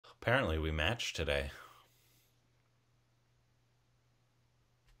Apparently we matched today.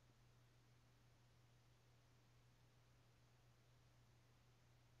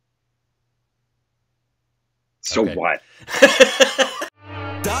 So Okay. what?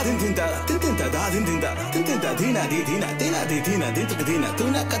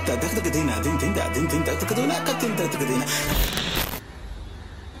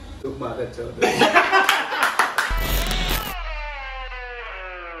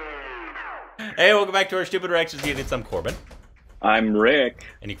 Hey, welcome back to our Stupid Reactions. It's I'm Corbin. I'm Rick.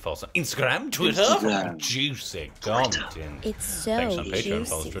 And you can follow us on Instagram, Twitter, Instagram. for juicy content. It's so Thanks on Patreon.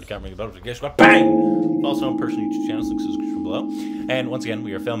 Follow us on juicy. Twitter, camera, the notification, bang! Follow us on personal YouTube channels, link to the description below. And once again,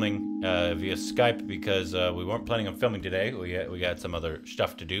 we are filming via Skype because we weren't planning on filming today. We got some other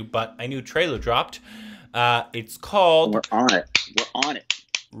stuff to do, but a new trailer dropped. It's called We're on it. We're on it.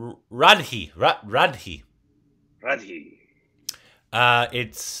 Radhe. Radhe. Radhe.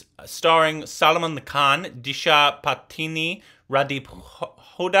 It's starring Salman Khan, Disha Patani, Randeep,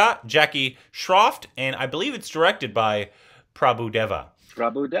 Hooda, Jackie Shroff, and I believe it's directed by Prabhudeva.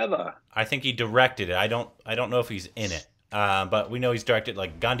 Prabhudeva. I think he directed it. I don't know if he's in it. But we know he's directed,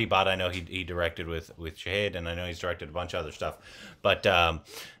 like Gandhi Bhat, I know he directed with Shahid, and I know he's directed a bunch of other stuff. But this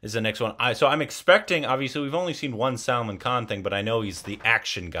is the next one. So I'm expecting, obviously, we've only seen one Salman Khan thing, but I know he's the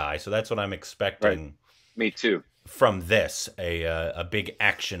action guy, so that's what I'm expecting. Right. Me too. From this, a big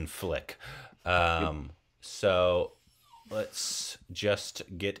action flick. So let's just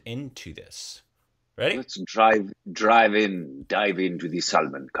get into this. Ready? Let's dive into the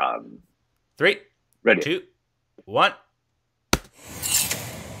Salman Khan. 3, Ready. 2, 1.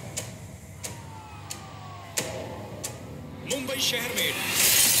 Mumbai शहर में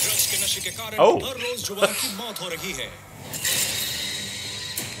drugs के नशे के कारण Oh. हर रोज जुबान की मौत हो रही है।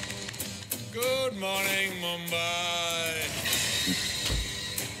 Good morning Mumbai.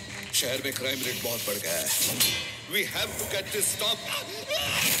 शहर में क्राइम रेट बहुत बढ़ गया है। We have to get this stop.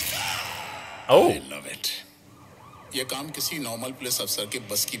 Oh. I love it. ये काम किसी नॉर्मल पुलिस अफसर के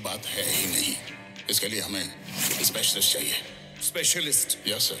बस की बात है ही नहीं। इसके लिए हमें स्पेशलिस्ट चाहिए। Specialist.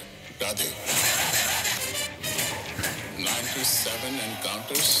 Yes sir, Radhe. 97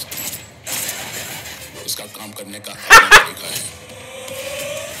 encounters उसका काम करने का अपना तरीका है।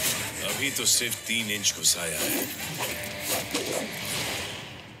 अभी तो सिर्फ 3 इंच घुसाया है।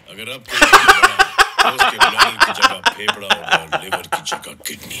 अगर अब कोई तो उसके ब्लैडर की जगह फेफड़ा होगा और लिवर की जगह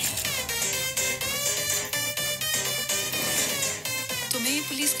किडनी। तुम्हें ये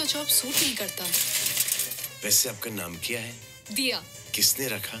पुलिस का जॉब सूट नहीं करता। वैसे आपका नाम क्या है? दिया, किसने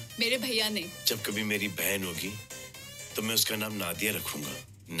रखा? मेरे भैया ने। जब कभी मेरी बहन होगी तो मैं उसका नाम नादिया रखूंगा।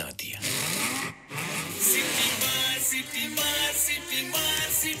 नादिया। सिटी मार, सिटी मार, सिटी मार,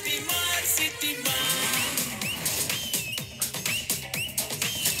 सिटी मार, सिटी मार।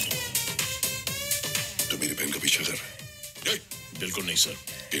 तो मेरी बहन का पीछा कर रहा है। बिल्कुल नहीं सर।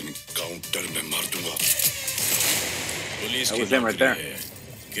 इनकाउंटर में मार दूंगा। पुलिस That की was him right नौकरी there.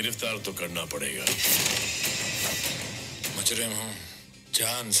 है। गिरफ्तार तो करना पड़ेगा। मुजरिम हूँ,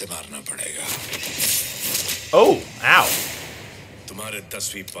 जान से मारना पड़ेगा। Oh, ow. तुम्हारे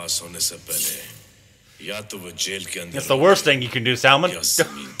 10वीं पास होने से पहले या तो वो जेल के अंदर That's the worst thing you can do, Salman. या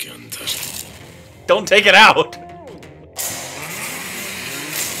जमीन के अंदर। Don't take it out.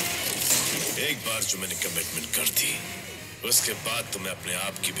 एक बार जो मैंने कमिटमेंट कर दी, उसके बाद तो मैं अपने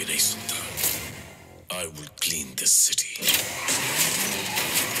आप की भी नहीं सुनता। I will clean this city.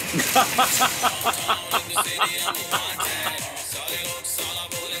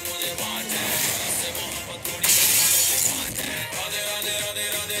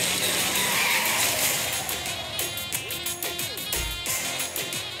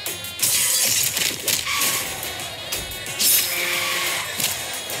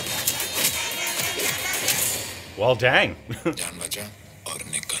 Well, dang. जान बचा और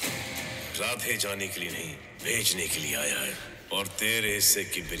निकल। राधे जाने के लिए नहीं, भेजने के लिए आया है। और तेरे हिस्से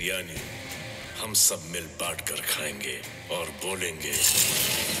की बिरयानी हम सब मिल बांट कर खाएंगे और बोलेंगे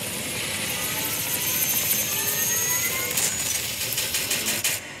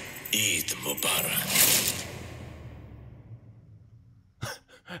ईद मुबारक।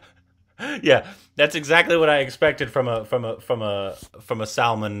 Yeah, that's exactly what I expected from a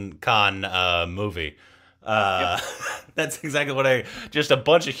Salman Khan movie. That's exactly what just a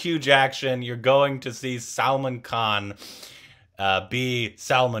bunch of huge action. You're going to see Salman Khan be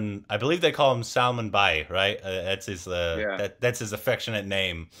Salman. I believe they call him Salman Bai, right? That's his that's his affectionate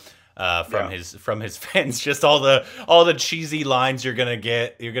name from his fans. Just all the cheesy lines you're gonna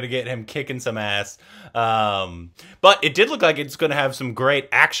get. You're gonna get him kicking some ass. But it did look like it's gonna have some great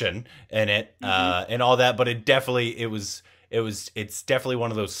action in it and all that. But it it's definitely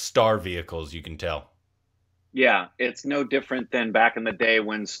one of those star vehicles, you can tell. Yeah, it's no different than back in the day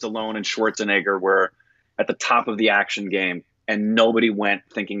when Stallone and Schwarzenegger were at the top of the action game, and nobody went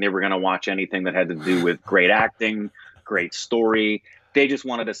thinking they were going to watch anything that had to do with great acting, great story. They just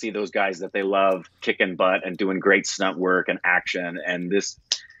wanted to see those guys that they love kicking butt and doing great stunt work and action. And this,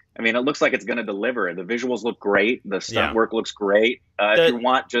 I mean, it looks like it's going to deliver. The visuals look great. The stunt work looks great. If you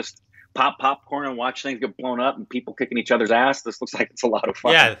want just pop popcorn and watch things get blown up and people kicking each other's ass, this looks like it's a lot of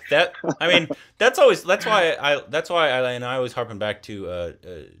fun. Yeah, I mean, that's why I always harping back to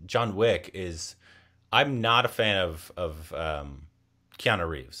John Wick is I'm not a fan of Keanu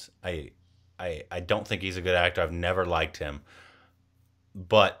Reeves. I don't think he's a good actor. I've never liked him.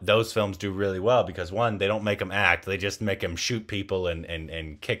 But those films do really well because, one, they don't make him act. They just make him shoot people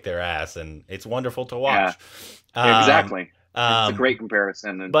and kick their ass, and it's wonderful to watch. Yeah, exactly. It's a great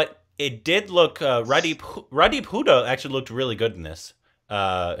comparison. But it did look... Radheep Hooda actually looked really good in this.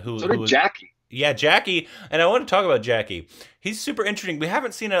 So did Jackie. Yeah, Jackie. And I want to talk about Jackie. He's super interesting. We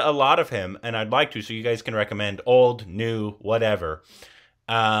haven't seen a lot of him, and I'd like to, so you guys can recommend old, new, whatever.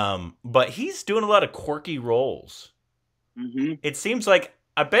 But he's doing a lot of quirky roles. Mm-hmm. It seems like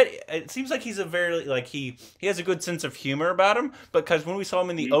he's a very he has a good sense of humor about him, because when we saw him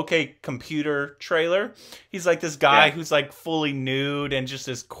in the OK Computer trailer, he's like this guy who's like fully nude and just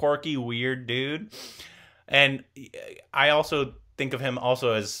this quirky weird dude. And I also think of him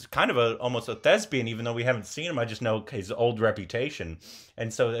also as kind of almost a thespian, even though we haven't seen him. I just know his old reputation,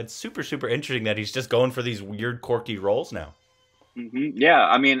 and so it's super interesting that he's just going for these weird quirky roles now. Mm-hmm. Yeah,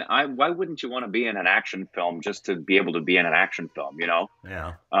 I mean, why wouldn't you want to be in an action film just to be able to be in an action film, you know?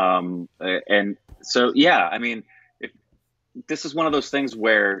 Yeah. And so, yeah, I mean, this is one of those things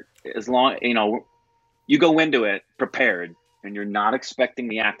where as long, you know, you go into it prepared and you're not expecting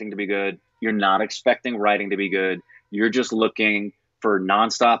the acting to be good. You're not expecting writing to be good. You're just looking for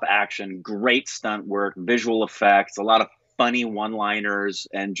nonstop action, great stunt work, visual effects, a lot of funny one-liners,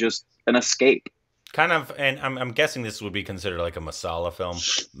 and just an escape. Kind of, and I'm guessing this would be considered like a masala film.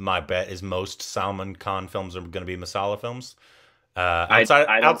 My bet is most Salman Khan films are going to be masala films.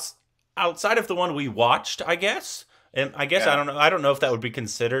 Outside of the one we watched, I guess. And I guess I don't know. I don't know if that would be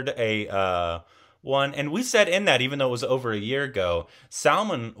considered a one. And we said in that, even though it was over a year ago,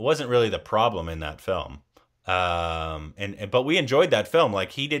 Salman wasn't really the problem in that film. But we enjoyed that film.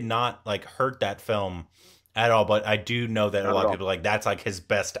 Like, he did not like hurt that film at all. But I do know that a lot of people like that's like his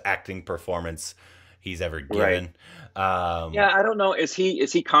best acting performance he's ever given. Right. Yeah, I don't know. Is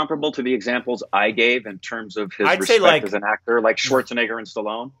he comparable to the examples I gave in terms of his I'd say respect like as an actor, like Schwarzenegger and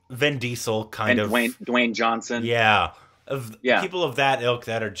Stallone? Vin Diesel and Dwayne Johnson. Yeah. People of that ilk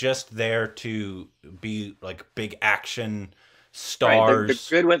that are just there to be like big action stars. Right.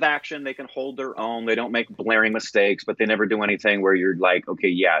 They're good with action. They can hold their own. They don't make blaring mistakes, but they never do anything where you're like, okay,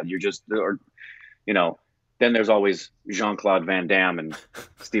 yeah, you're just, or, you know, then there's always Jean-Claude Van Damme and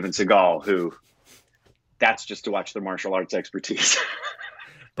Steven Seagal, who that's just to watch their martial arts expertise.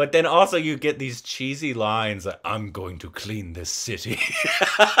 But then also you get these cheesy lines like, I'm going to clean this city.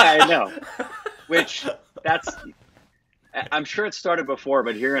 I know. Which I'm sure it started before,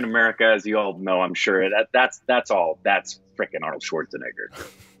 but here in America, as you all know, I'm sure that's freaking Arnold Schwarzenegger.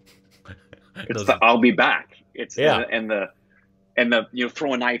 It's I'll be back. It's and the you know,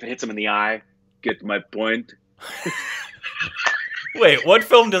 throw a knife and hits him in the eye. Get my point. Wait, what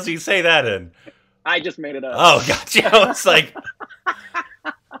film does he say that in? I just made it up. Oh, gotcha. I was like,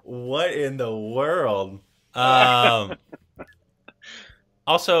 what in the world?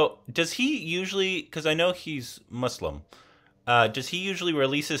 Also, does he usually, because I know he's Muslim, does he usually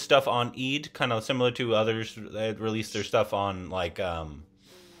release his stuff on Eid, kind of similar to others that release their stuff on like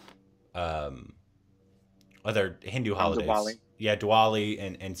other Hindu holidays? Diwali. Yeah,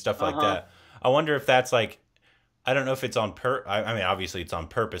 Diwali and stuff like that. I wonder if that's like, I don't know if it's on I mean, obviously it's on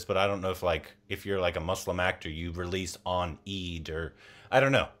purpose, but I don't know if you're like a Muslim actor, you release on Eid, or I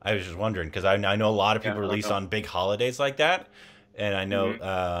don't know. I was just wondering because I know a lot of people release on big holidays like that, and I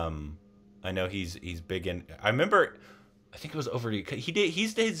know he's big in. I remember, I think it was over.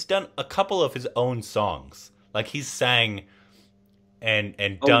 He's done a couple of his own songs, like he's sang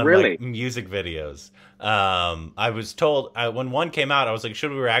and done like music videos. I was told when one came out, I was like,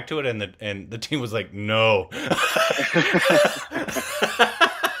 should we react to it? And the team was like, no.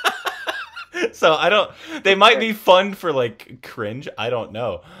 So I don't. They might be fun for like cringe. I don't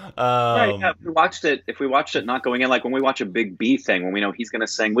know. Right, yeah, if we watched it not going in, like when we watch a Big B thing, when we know he's going to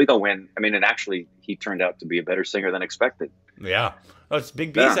sing, we go in. I mean, and actually, he turned out to be a better singer than expected. Yeah, it's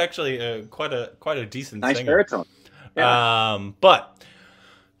Big B's actually quite a decent nice singer. baritone. Yeah. But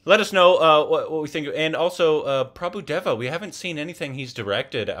Let us know what we think. And also, Prabhudeva, we haven't seen anything he's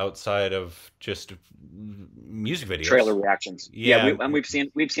directed outside of just music videos. Trailer reactions. Yeah. We've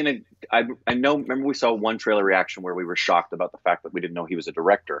seen I know, remember we saw one trailer reaction where we were shocked about the fact that we didn't know he was a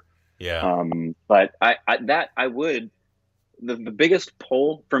director. Yeah. But the biggest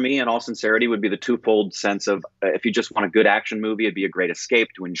pull for me, in all sincerity, would be the twofold sense of if you just want a good action movie, it'd be a great escape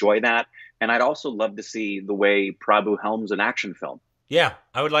to enjoy that. And I'd also love to see the way Prabhu helms an action film. Yeah,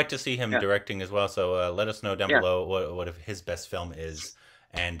 I would like to see him directing as well. So let us know down below what if his best film is.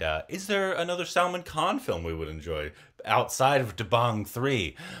 And is there another Salman Khan film we would enjoy outside of Dabangg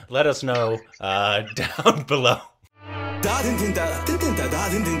 3? Let us know down below.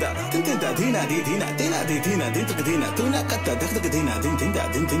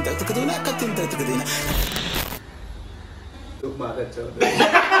 Tuk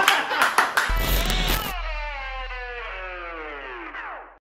makan